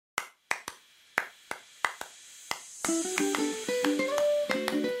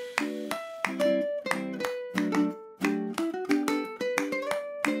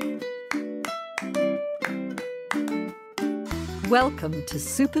Welcome to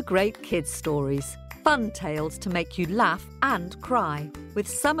Super Great Kids Stories, fun tales to make you laugh and cry, with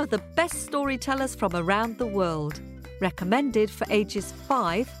some of the best storytellers from around the world, recommended for ages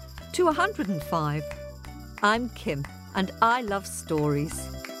 5 to 105. I'm Kim, and I love stories.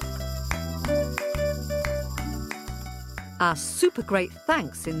 Our super great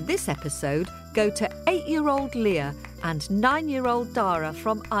thanks in this episode go to 8-year-old Leah and 9-year-old Dara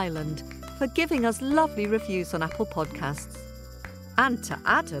from Ireland for giving us lovely reviews on Apple Podcasts. And to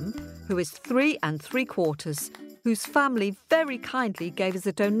Adam, who is 3 3/4, whose family very kindly gave us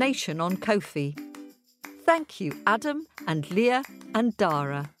a donation on Ko-fi. Thank you, Adam and Leah and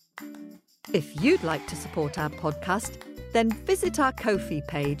Dara. If you'd like to support our podcast, then visit our Ko-fi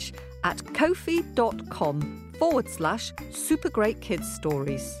page at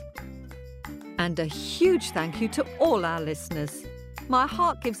kofi.com/supergreatkidsstories. And a huge thank you to all our listeners. My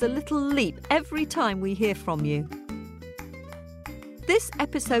heart gives a little leap every time we hear from you. This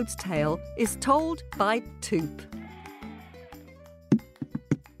episode's tale is told by Toop.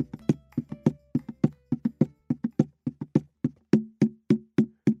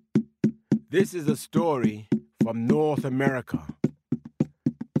 This is a story from North America.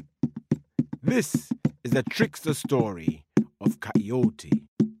 This is the trickster story of Coyote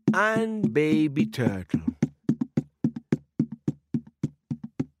and Baby Turtle.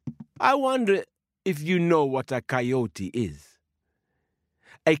 I wonder if you know what a coyote is.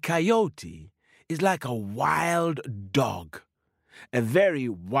 A coyote is like a wild dog, a very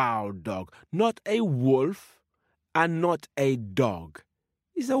wild dog, not a wolf and not a dog.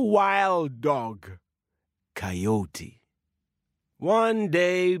 He's a wild dog, coyote. One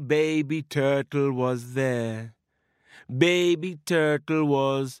day Baby Turtle was there. Baby Turtle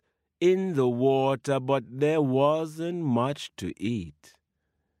was in the water, but there wasn't much to eat.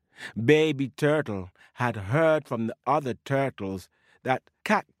 Baby Turtle had heard from the other turtles that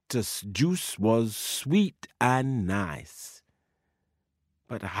cactus juice was sweet and nice.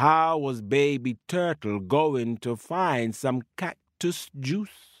 But how was Baby Turtle going to find some cactus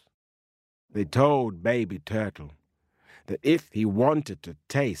juice? They told Baby Turtle that if he wanted to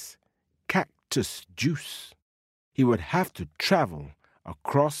taste cactus juice, he would have to travel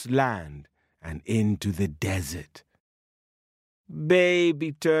across land and into the desert.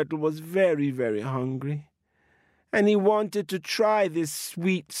 Baby Turtle was very, very hungry, and he wanted to try this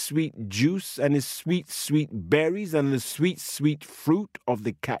sweet, sweet juice and his sweet, sweet berries and the sweet, sweet fruit of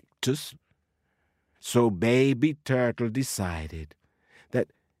the cactus. So Baby Turtle decided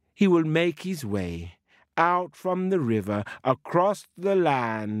that he will make his way out from the river across the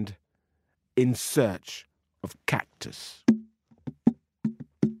land in search of cactus.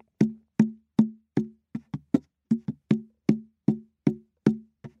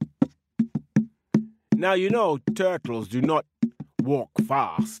 Now, you know, turtles do not walk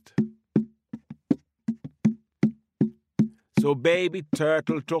fast. So Baby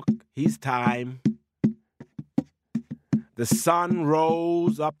Turtle took his time. The sun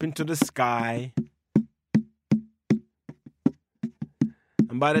rose up into the sky.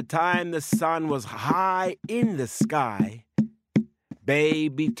 And by the time the sun was high in the sky,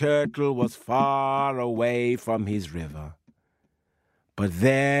 Baby Turtle was far away from his river. But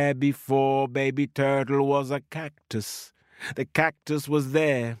there before Baby Turtle was a cactus. The cactus was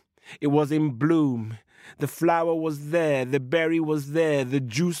there. It was in bloom. The flower was there. The berry was there. The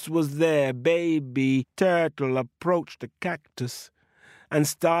juice was there. Baby Turtle approached the cactus and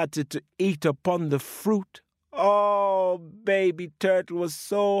started to eat upon the fruit. Oh, Baby Turtle was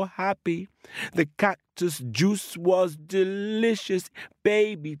so happy. The cactus juice was delicious.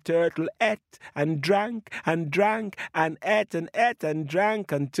 Baby Turtle ate and drank and drank and ate and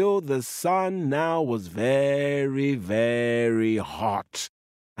drank until the sun now was very, very hot,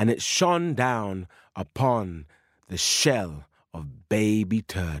 and it shone down upon the shell of Baby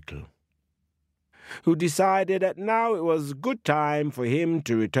Turtle, who decided that now it was good time for him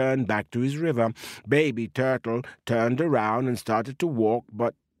to return back to his river. Baby Turtle turned around and started to walk,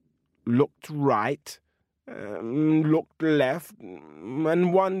 but looked right, looked left,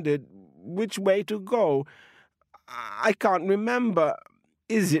 and wondered which way to go. I can't remember.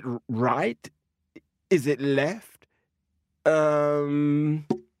 Is it right? Is it left?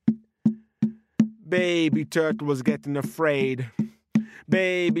 Baby Turtle was getting afraid.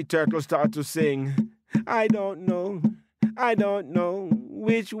 Baby Turtle started to sing. I don't know,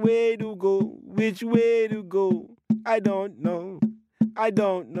 which way to go, which way to go. I don't know,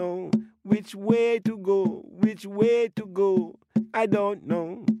 which way to go, which way to go. I don't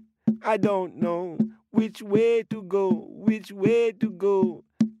know, I don't know, which way to go, which way to go.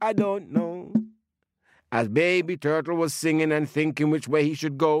 I don't know. As Baby Turtle was singing and thinking which way he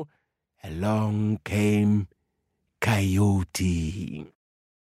should go, along came Coyote.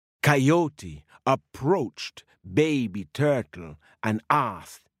 Coyote approached Baby Turtle and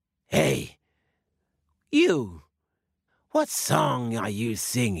asked, "Hey, you, what song are you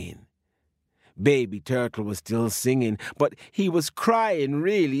singing?" Baby Turtle was still singing, but he was crying,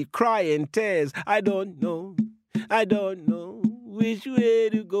 really crying tears. I don't know, which way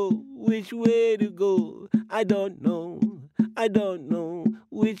to go, which way to go. I don't know,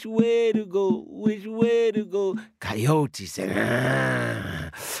 which way to go, which way to go. Coyote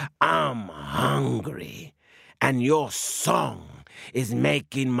said, I'm hungry, and your song is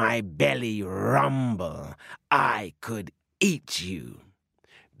making my belly rumble. I could eat you.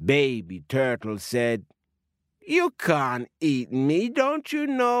 Baby Turtle said, You can't eat me, don't you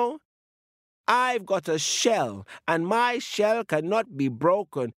know? I've got a shell, and my shell cannot be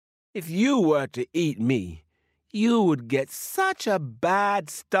broken. If you were to eat me, you would get such a bad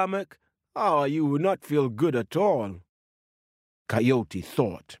stomach. Oh, you would not feel good at all. Coyote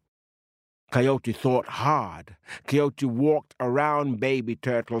thought. Coyote thought hard. Coyote walked around Baby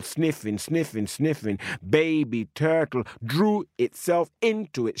Turtle, sniffing, sniffing, sniffing. Baby Turtle drew itself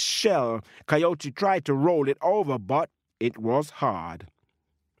into its shell. Coyote tried to roll it over, but it was hard.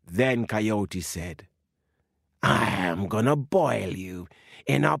 Then Coyote said, I am gonna boil you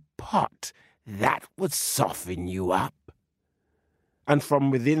in a pot that would soften you up. And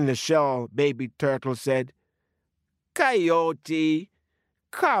from within the shell, Baby Turtle said, Coyote,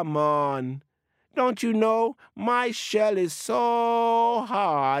 come on. Don't you know my shell is so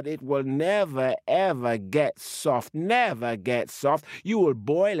hard it will never, ever get soft, never get soft. You will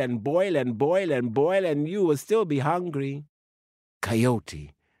boil and boil and boil and boil and you will still be hungry.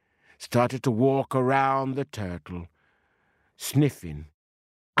 Coyote started to walk around the turtle, sniffing.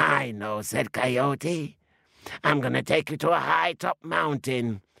 I know, said Coyote. I'm going to take you to a high-top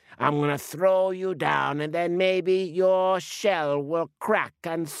mountain. I'm going to throw you down, and then maybe your shell will crack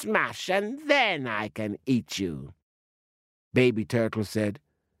and smash, and then I can eat you. Baby Turtle said,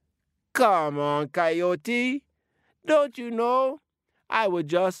 Come on, Coyote. Don't you know? I would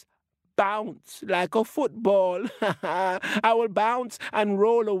just bounce like a football. I will bounce and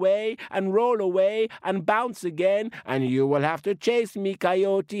roll away and bounce again, and you will have to chase me,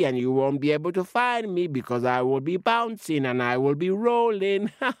 Coyote, and you won't be able to find me because I will be bouncing and I will be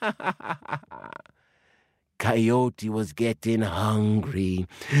rolling. Coyote was getting hungry.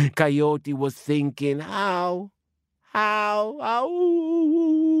 Coyote was thinking, how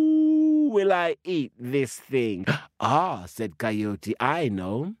will I eat this thing? Ah, said Coyote, I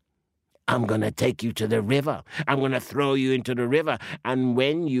know. I'm going to take you to the river. I'm going to throw you into the river. And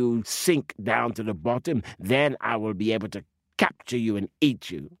when you sink down to the bottom, then I will be able to capture you and eat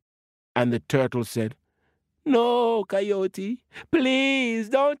you. And the turtle said, No, Coyote, please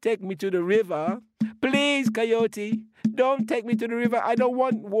don't take me to the river. Please, Coyote, don't take me to the river. I don't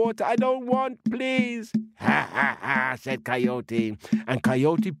want water. I don't want, please. Ha, ha, ha, said Coyote. And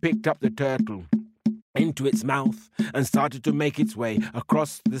Coyote picked up the turtle into its mouth and started to make its way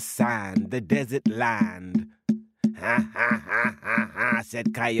across the sand, the desert land. Ha, ha, ha, ha, ha,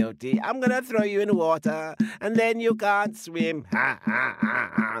 said Coyote. I'm going to throw you in the water, and then you can't swim. Ha, ha, ha,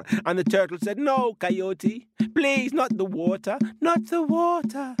 ha. And the turtle said, No, Coyote, please, not the water, not the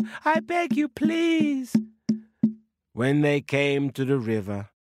water. I beg you, please. When they came to the river,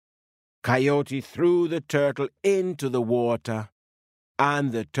 Coyote threw the turtle into the water,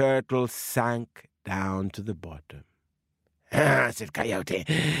 and the turtle sank down to the bottom. Said Coyote,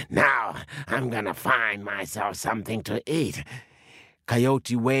 now I'm going to find myself something to eat.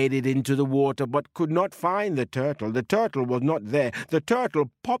 Coyote waded into the water but could not find the turtle. The turtle was not there. The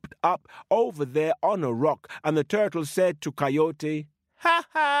turtle popped up over there on a rock, and the turtle said to Coyote, Ha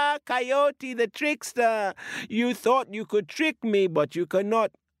ha, Coyote the trickster! You thought you could trick me, but you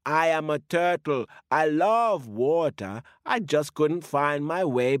cannot. I am a turtle. I love water. I just couldn't find my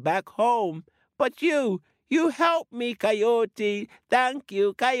way back home. But you helped me, Coyote. Thank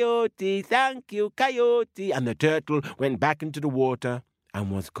you, Coyote. Thank you, Coyote. And the turtle went back into the water and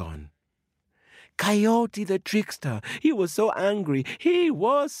was gone. Coyote the trickster, he was so angry. He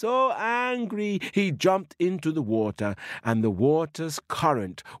was so angry. He jumped into the water, and the water's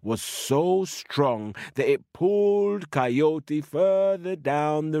current was so strong that it pulled Coyote further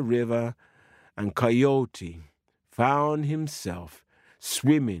down the river, and Coyote found himself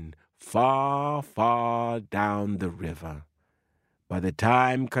swimming far, far down the river. By the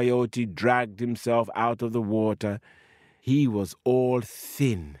time Coyote dragged himself out of the water, he was all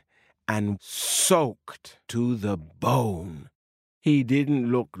thin and soaked to the bone. He didn't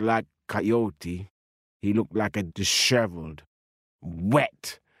look like Coyote. He looked like a disheveled,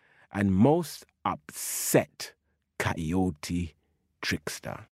 wet, and most upset Coyote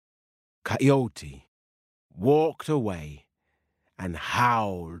trickster. Coyote walked away and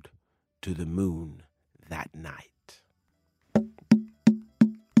howled to the moon that night.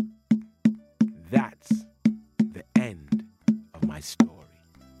 That's the end of my story.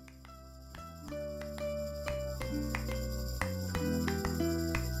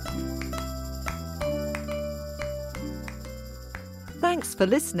 Thanks for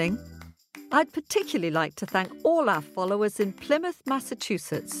listening. I'd particularly like to thank all our followers in Plymouth,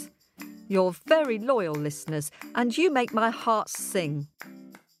 Massachusetts. You're very loyal listeners, and you make my heart sing.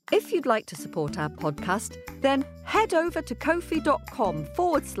 If you'd like to support our podcast, then head over to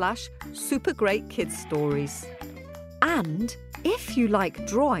ko-fi.com/supergreatkidsstories. And if you like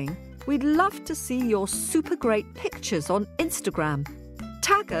drawing, we'd love to see your super great pictures on Instagram.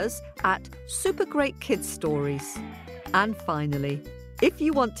 Tag us at supergreatkidsstories. And finally, if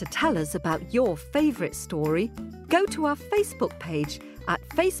you want to tell us about your favourite story, go to our Facebook page at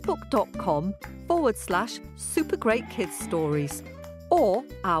facebook.com/supergreatkidsstories or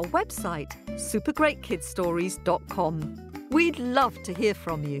our website supergreatkidsstories.com. We'd love to hear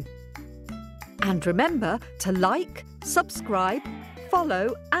from you. And remember to like, subscribe,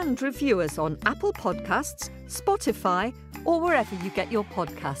 follow and review us on Apple Podcasts, Spotify or wherever you get your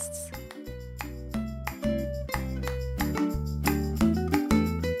podcasts.